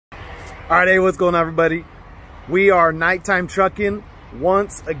All right, hey, what's going on, everybody? We are nighttime trucking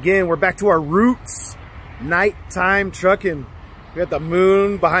once again. We're back to our roots, nighttime trucking. We got the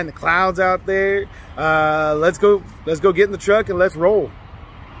moon behind the clouds out there. Let's go get in the truck and let's roll.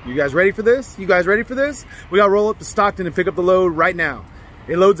 You guys ready for this? You guys ready for this? We gotta roll up to Stockton and pick up the load right now.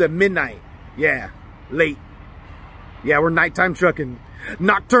 It loads at midnight. Yeah, late. Yeah, we're nighttime trucking.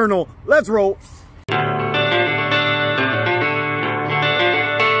 Nocturnal. Let's roll.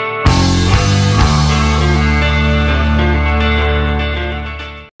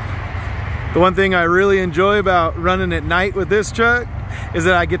 The one thing I really enjoy about running at night with this truck is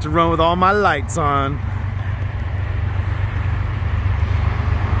that I get to run with all my lights on.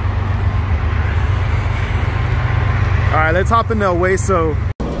 All right, let's hop into Owasso.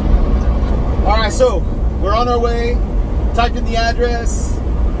 All right, so we're on our way. Typed in the address.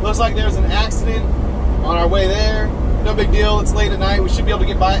 Looks like there's an accident on our way there. No big deal, it's late at night. We should be able to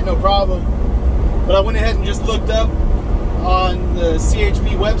get by it, no problem. But I went ahead and just looked up on the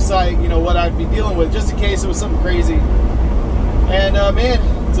CHP website, you know, what I'd be dealing with, just in case it was something crazy. And man,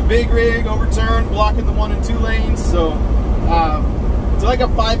 it's a big rig, overturned, blocking the 1 and 2 lanes. So it's like a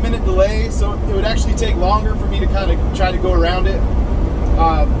 5-minute delay, so it would actually take longer for me to kind of try to go around it.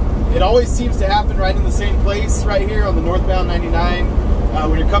 It always seems to happen right in the same place right here on the northbound 99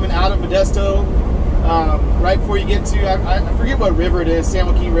 when you're coming out of Modesto, right before you get to, I forget what river it is, San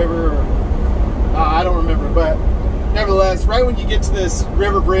Joaquin River, or I don't remember, but nevertheless, right when you get to this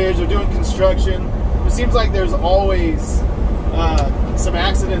river bridge, they're doing construction. It seems like there's always some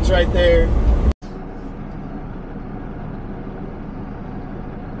accidents right there.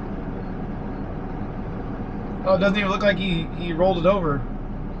 Oh, it doesn't even look like he rolled it over.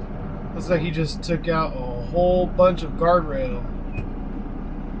 Looks like he just took out a whole bunch of guardrail.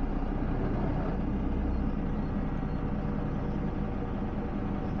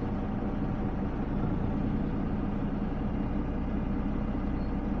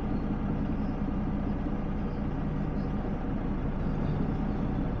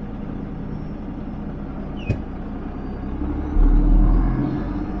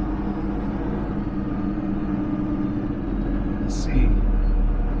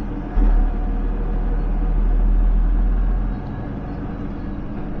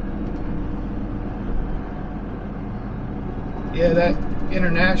 Yeah, that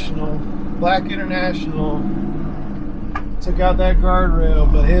International, Black International, took out that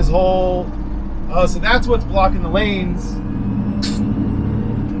guardrail, but his whole, oh, so that's what's blocking the lanes,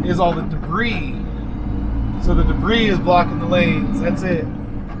 is all the debris. So the debris is blocking the lanes, that's it.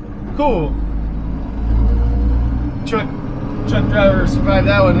 Cool. Truck driver survived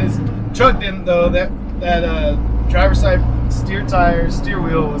that one. His truck didn't though. That driver's side steer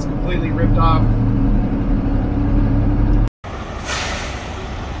wheel was completely ripped off.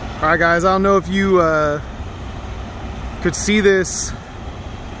 All right, guys, I don't know if you could see this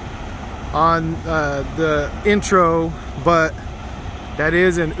on the intro, but that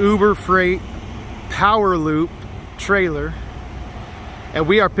is an Uber Freight Power Loop trailer, and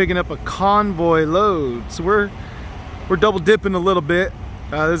we are picking up a convoy load. So we're double dipping a little bit.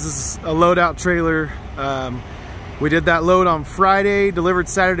 This is a loadout trailer. We did that load on Friday, delivered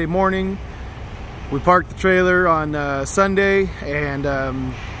Saturday morning. We parked the trailer on Sunday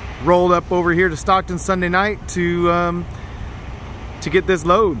and rolled up over here to Stockton Sunday night to get this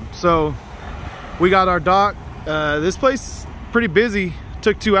load. So we got our dock. This place is pretty busy.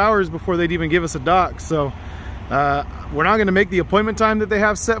 Took 2 hours before they'd even give us a dock. So we're not gonna make the appointment time that they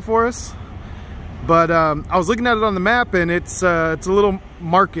have set for us. But I was looking at it on the map and it's a little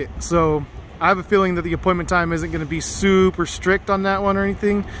market. So I have a feeling that the appointment time isn't gonna be super strict on that one or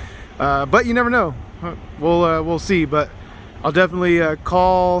anything. But you never know. We'll see. But I'll definitely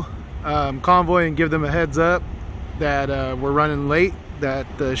call Convoy and give them a heads up that we're running late, that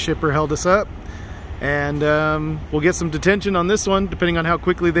the shipper held us up, and we'll get some detention on this one depending on how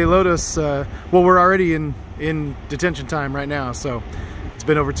quickly they load us. Well, we're already in detention time right now, so it's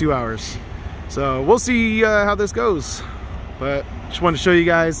been over 2 hours. So we'll see how this goes. But just wanted to show you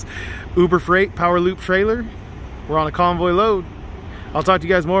guys Uber Freight Power Loop trailer. We're on a convoy load. I'll talk to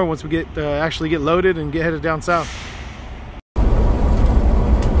you guys more once we get actually get loaded and get headed down south.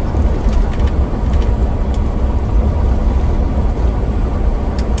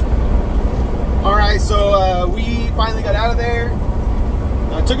 All right, so we finally got out of there.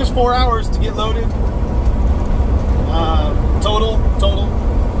 It took us 4 hours to get loaded, total.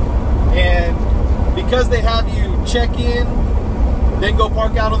 And because they have you check in, then go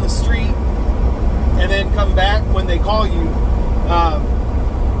park out on the street, and then come back when they call you,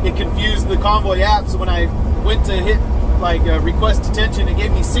 it confused the Convoy app. So when I went to hit like request detention. It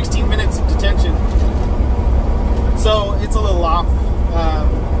gave me 16 minutes of detention. So it's a little off.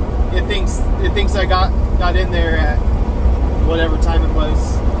 It thinks I got in there at whatever time it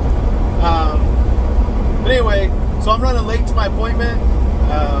was. But anyway, so I'm running late to my appointment.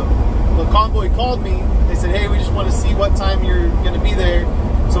 The Convoy called me. They said, hey, we just want to see what time you're going to be there.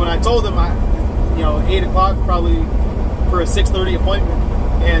 So when I told them, 8 o'clock probably for a 6:30 appointment.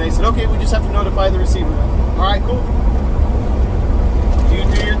 And they said, okay, we just have to notify the receiver. All right, cool. You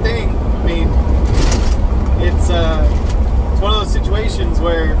do your thing. I mean, it's one of those situations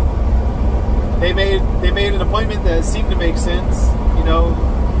where they made an appointment that seemed to make sense. You know,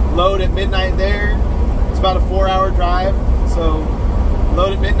 load at midnight there. It's about a 4-hour drive. So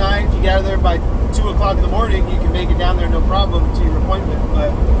load at midnight. If you get out of there by 2 o'clock in the morning, you can make it down there no problem to your appointment.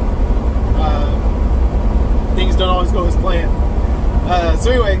 But things don't always go as planned.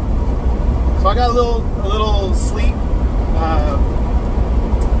 So anyway, so I got a little sleep,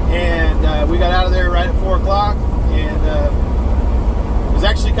 and we got out of there right at 4 o'clock, and it was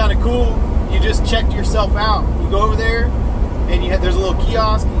actually kind of cool. You just checked yourself out. You go over there, and there's a little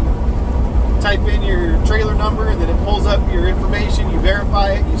kiosk. You type in your trailer number, and then it pulls up your information. You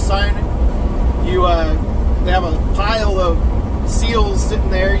verify it. You sign it. They have a pile of seals sitting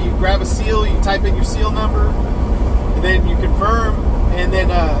there. You grab a seal. You type in your seal number, and then you confirm. And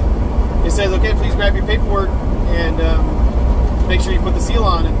then it says, okay, please grab your paperwork and make sure you put the seal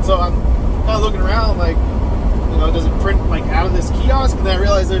on. And so I'm kind of looking around like, does it print like out of this kiosk? And then I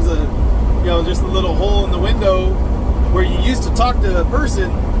realized there's just a little hole in the window where you used to talk to a person,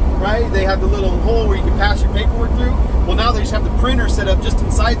 right? They have the little hole where you can pass your paperwork through. Well, now they just have the printer set up just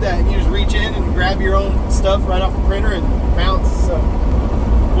inside that, and you just reach in and grab your own stuff right off the printer and bounce. So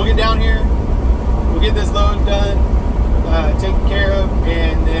we'll get down here, we'll get this load done, taken care of,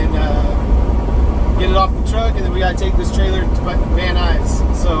 and then get it off the truck, and then we got to take this trailer to Van Nuys.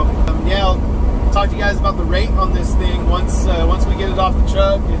 So yeah, I'll talk to you guys about the rate on this thing once we get it off the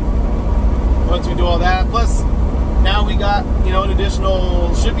truck and once we do all that. Plus, now we got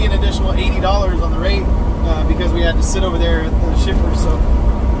should be an additional $80 on the rate because we had to sit over there at the shipper. So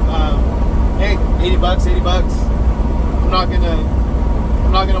hey, $80, $80.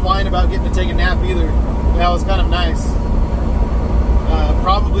 I'm not gonna whine about getting to take a nap either. That was kind of nice.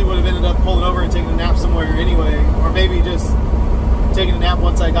 Probably would have ended up pulling over and taking a nap somewhere anyway, or maybe just taking a nap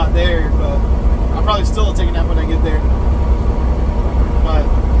once I got there, but I'll probably still take a nap when I get there. But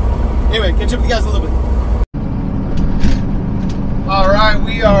anyway, catch up with you guys in a little bit. Alright,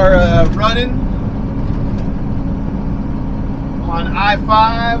 we are running on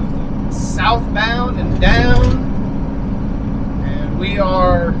I-5 southbound and down, and we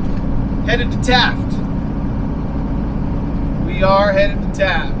are headed to Taft. We are headed to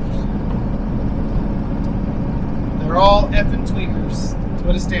Taft. They're all effing tweakers. That's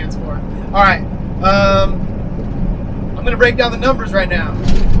what it stands for. Alright, I'm going to break down the numbers right now.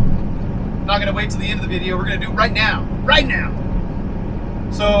 I'm not going to wait till the end of the video. We're going to do it right now. Right now.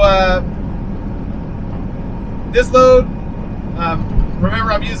 So, this load,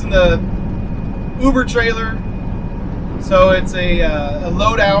 remember I'm using the Uber trailer. So it's a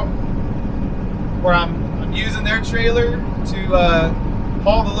loadout where I'm using their trailer to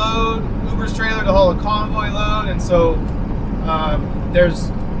haul the load, Uber's trailer to haul a Convoy load, and so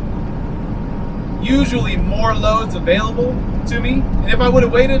there's usually more loads available to me. And if I would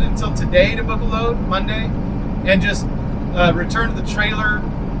have waited until today to book a load, Monday, and just returned the trailer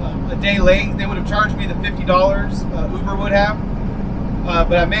a day late, they would have charged me the $50 Uber would have.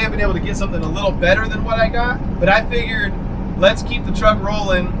 But I may have been able to get something a little better than what I got. But I figured, let's keep the truck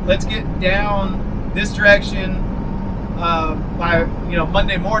rolling. Let's get down this direction by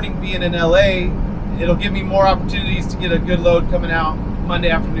Monday morning. Being in LA, it'll give me more opportunities to get a good load coming out Monday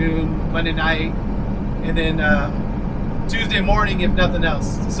afternoon, Monday night, and then Tuesday morning if nothing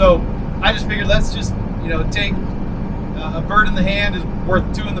else. So I just figured let's just take a bird in the hand is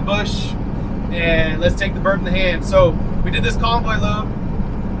worth two in the bush, and let's take the bird in the hand. So we did this Convoy load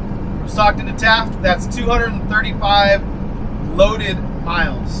from Stockton to Taft. That's 235 loaded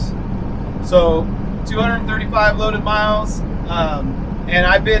miles. So 235 loaded miles, and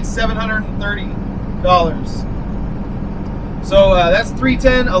I bid $730. So that's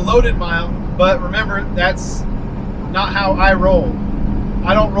 $310 a loaded mile. But remember, that's not how I roll.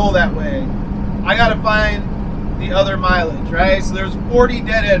 I don't roll that way. I gotta find the other mileage, right? So there's 40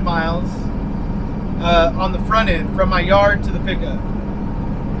 deadhead miles on the front end from my yard to the pickup.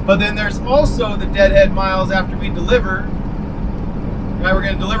 But then there's also the deadhead miles after we deliver. Right, we're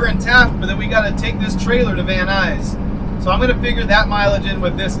going to deliver in Taft, but then we got to take this trailer to Van Nuys. So I'm going to figure that mileage in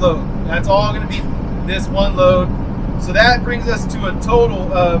with this load. That's all going to be this one load. So that brings us to a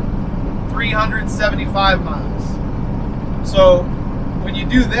total of 375 miles. So when you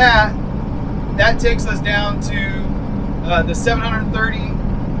do that, that takes us down to the 730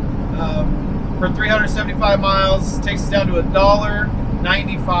 for 375 miles. Takes us down to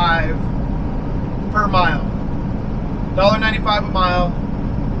 $1.95 per mile. $1.95 a mile,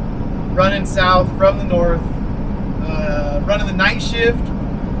 running south from the north, running the night shift.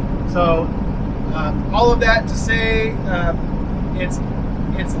 So all of that to say, it's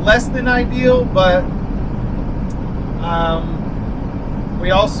less than ideal, but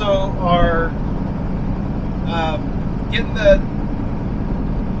we also are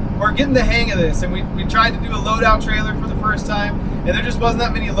we're getting the hang of this, and we tried to do a loadout trailer for the first time, and there just wasn't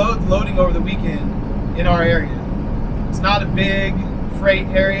that many loads loading over the weekend in our area. It's not a big freight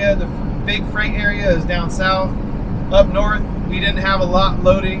area. The big freight area is down south. Up north, we didn't have a lot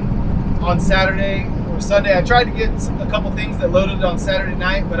loading on Saturday or Sunday. I tried to get a couple things that loaded on Saturday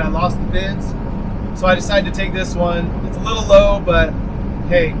night, but I lost the bids. So I decided to take this one. It's a little low, but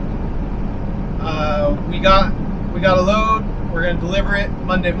hey, we got a load. We're gonna deliver it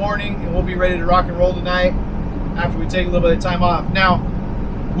Monday morning, and we'll be ready to rock and roll tonight after we take a little bit of time off. Now,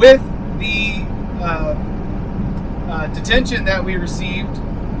 with the detention that we received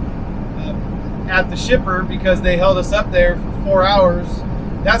at the shipper because they held us up there for 4 hours,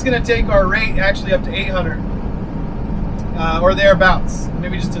 that's going to take our rate actually up to 800 or thereabouts,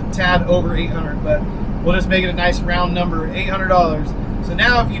 maybe just a tad over 800, but we'll just make it a nice round number, $800. So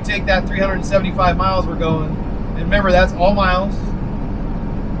now if you take that 375 miles we're going, and remember that's all miles,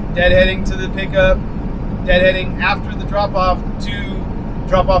 deadheading to the pickup, deadheading after the drop-off to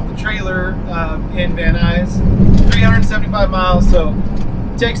drop off the trailer in Van Nuys, 375 miles, so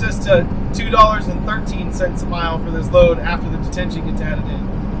it takes us to $2.13 a mile for this load after the detention gets added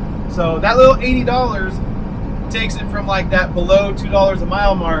in. So that little $80 takes it from like that below $2 a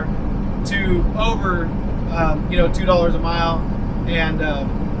mile mark to over $2 a mile, and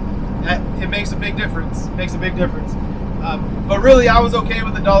it makes a big difference. It makes a big difference. But really, I was okay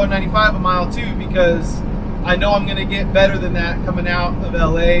with $1.95 a mile too, because I know I'm going to get better than that coming out of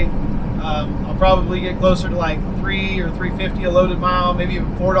LA. I'll probably get closer to like $3 or $3.50 a loaded mile, maybe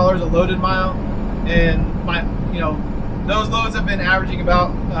even $4 a loaded mile. And those loads have been averaging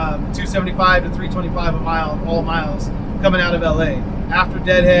about $2.75 to $3.25 a mile, all miles coming out of LA. After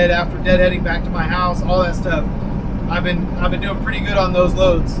deadheading back to my house, all that stuff, I've been doing pretty good on those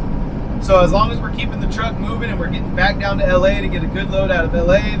loads. So as long as we're keeping the truck moving and we're getting back down to LA to get a good load out of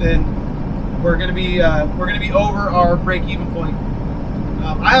LA, then we're gonna be over our break-even point.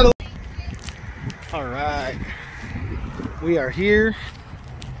 All right, we are here.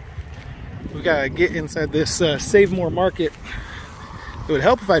 We gotta get inside this Save More Market. It would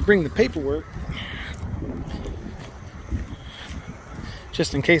help if I bring the paperwork,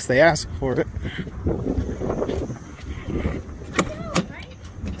 just in case they ask for it.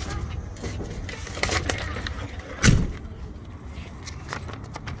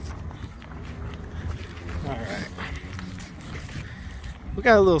 We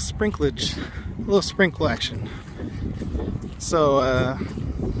got a little sprinklage, a little sprinkle action. So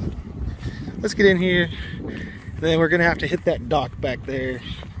let's get in here. Then we're gonna have to hit that dock back there.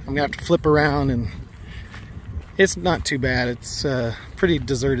 I'm gonna have to flip around, and it's not too bad. It's a pretty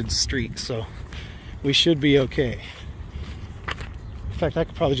deserted street, so we should be okay. In fact, I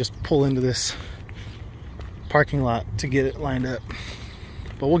could probably just pull into this parking lot to get it lined up,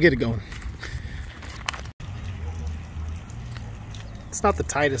 but we'll get it going. It's not the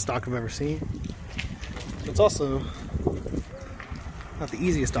tightest dock I've ever seen. It's also not the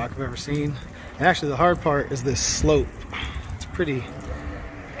easiest dock I've ever seen. And actually the hard part is this slope. It's a pretty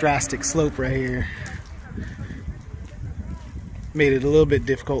drastic slope right here. Made it a little bit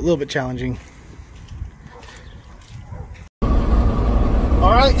difficult, a little bit challenging.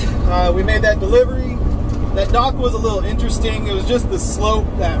 All right, we made that delivery. That dock was a little interesting. It was just the slope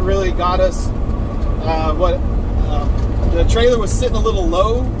that really got us. The trailer was sitting a little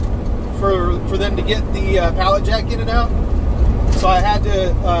low for them to get the pallet jack in and out. So I had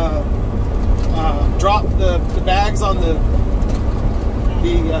to drop the bags on the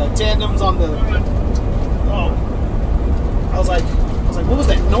tandems on the. Oh, I was like, what was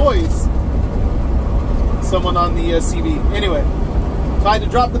that noise? Someone on the CV. Anyway, so I had to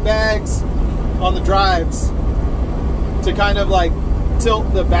drop the bags on the drives to kind of like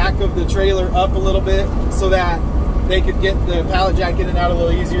tilt the back of the trailer up a little bit so that they could get the pallet jack in and out a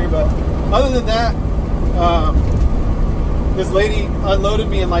little easier. But other than that, this lady unloaded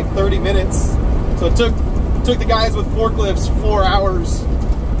me in like 30 minutes. So it took the guys with forklifts 4 hours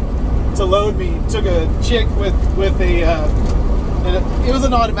to load me took a chick with a it was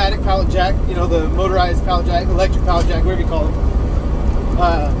an automatic pallet jack, you know, the motorized pallet jack, electric pallet jack, whatever you call it.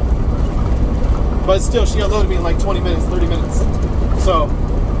 But still, she unloaded me in like 20 minutes, 30 minutes. So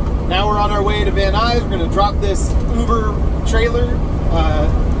now we're on our way to Van Nuys. We're going to drop this Uber trailer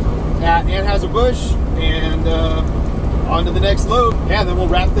at Anheuser-Busch and on to the next load. Yeah, and then we'll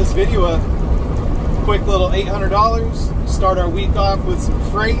wrap this video up. Quick little $800. Start our week off with some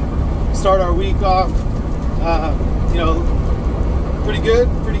freight. Start our week off, you know, pretty good.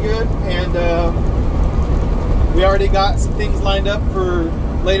 And we already got some things lined up for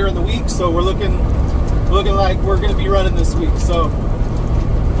later in the week, so we're looking like we're going to be running this week. So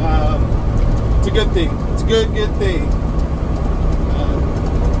it's a good thing. It's a good thing.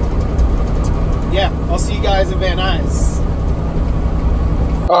 Yeah, I'll see you guys in Van Nuys.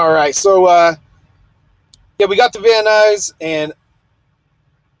 All right, so yeah, we got to Van Nuys, and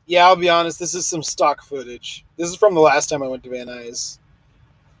yeah, I'll be honest, this is some stock footage. This is from the last time I went to Van Nuys.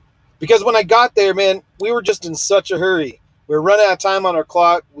 Because when I got there, man, we were just in such a hurry. We were running out of time on our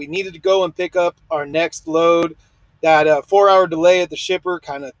clock. We needed to go and pick up our next load. That 4-hour delay at the shipper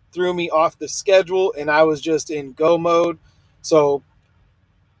kind of threw me off the schedule, and I was just in go mode. So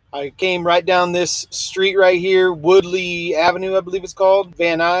I came right down this street right here, Woodley Avenue, I believe it's called,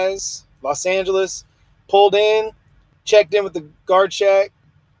 Van Nuys, Los Angeles. Pulled in, checked in with the guard shack.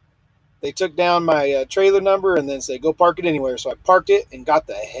 They took down my trailer number and then said, go park it anywhere. So I parked it and got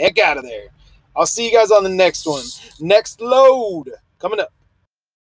the heck out of there. I'll see you guys on the next one. Next load coming up.